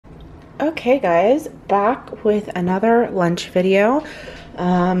Okay guys, back with another lunch video.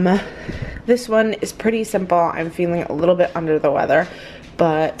 This one is pretty simple. I'm feeling a little bit under the weather,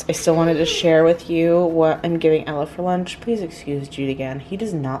 but I still wanted to share with you what I'm giving Ella for lunch. Please excuse Jude again. He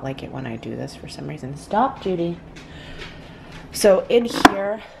does not like it when I do this for some reason. Stop, Judy. So in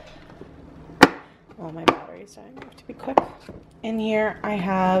here, oh, my battery's dying. I have to be quick. In here I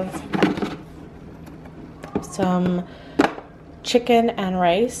have some chicken and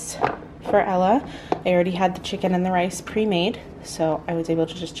rice for Ella. I already had the chicken and the rice pre-made, so I was able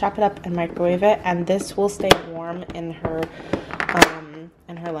to just chop it up and microwave it, and this will stay warm in her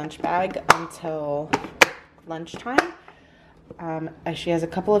lunch bag until lunchtime. She has a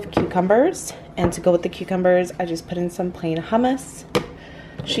couple of cucumbers, and to go with the cucumbers I just put in some plain hummus.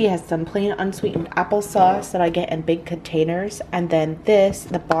 She has some plain unsweetened applesauce that I get in big containers, and then this,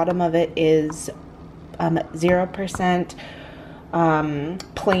 the bottom of it is 0%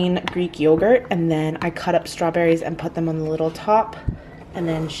 plain Greek yogurt, and then I cut up strawberries and put them on the little top. And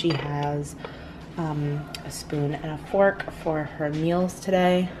then she has a spoon and a fork for her meals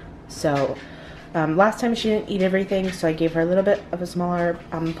today. So last time she didn't eat everything, so I gave her a little bit of a smaller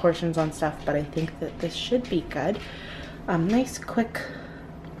portions on stuff, but I think that this should be good. Nice, quick.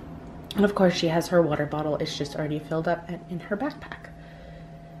 And of course she has her water bottle. It's just already filled up and in her backpack.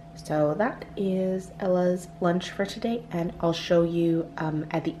 So that is Ella's lunch for today, and I'll show you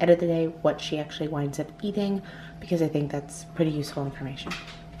at the end of the day what she actually winds up eating, because I think that's pretty useful information.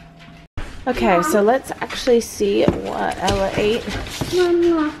 Okay, so let's actually see what Ella ate.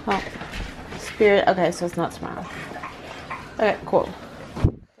 Oh, Spirit. Okay, so it's not Smile. Okay, cool.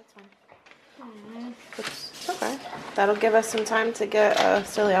 That's fine. It's okay. That'll give us some time to get a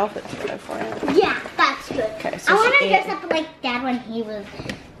silly outfit together for you. Yeah, that's good. Okay, so I want to dress up like Dad when he was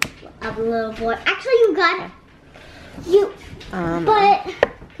a little boy. Actually, you got you. But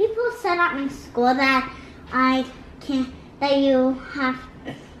people said at my school that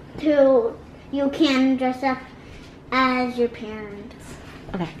you can dress up as your parents.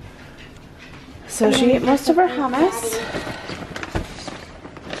 Okay. So she ate most of her hummus.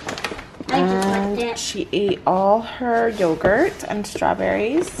 And she ate all her yogurt and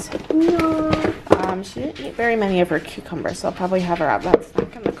strawberries. No. She didn't eat very many of her cucumbers, so I'll probably have her have that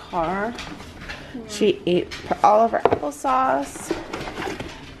snack in the car. Yeah. She ate all of her applesauce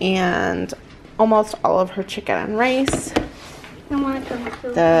and almost all of her chicken and rice.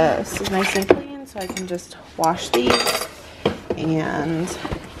 This is nice and clean, so I can just wash these. And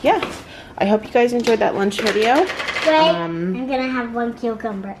yeah, I hope you guys enjoyed that lunch video. Wait, I'm gonna have one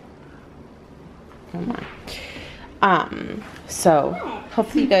cucumber. So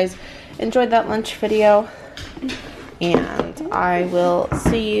hopefully you guys enjoyed that lunch video, and I will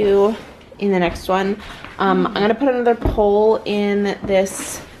see you in the next one. I'm gonna put another poll in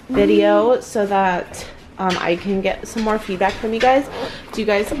this video so that I can get some more feedback from you guys. Do you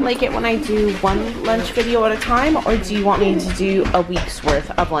guys like it when I do one lunch video at a time, or do you want me to do a week's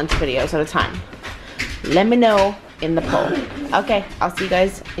worth of lunch videos at a time? Let me know in the poll. Okay, I'll see you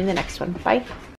guys in the next one. Bye.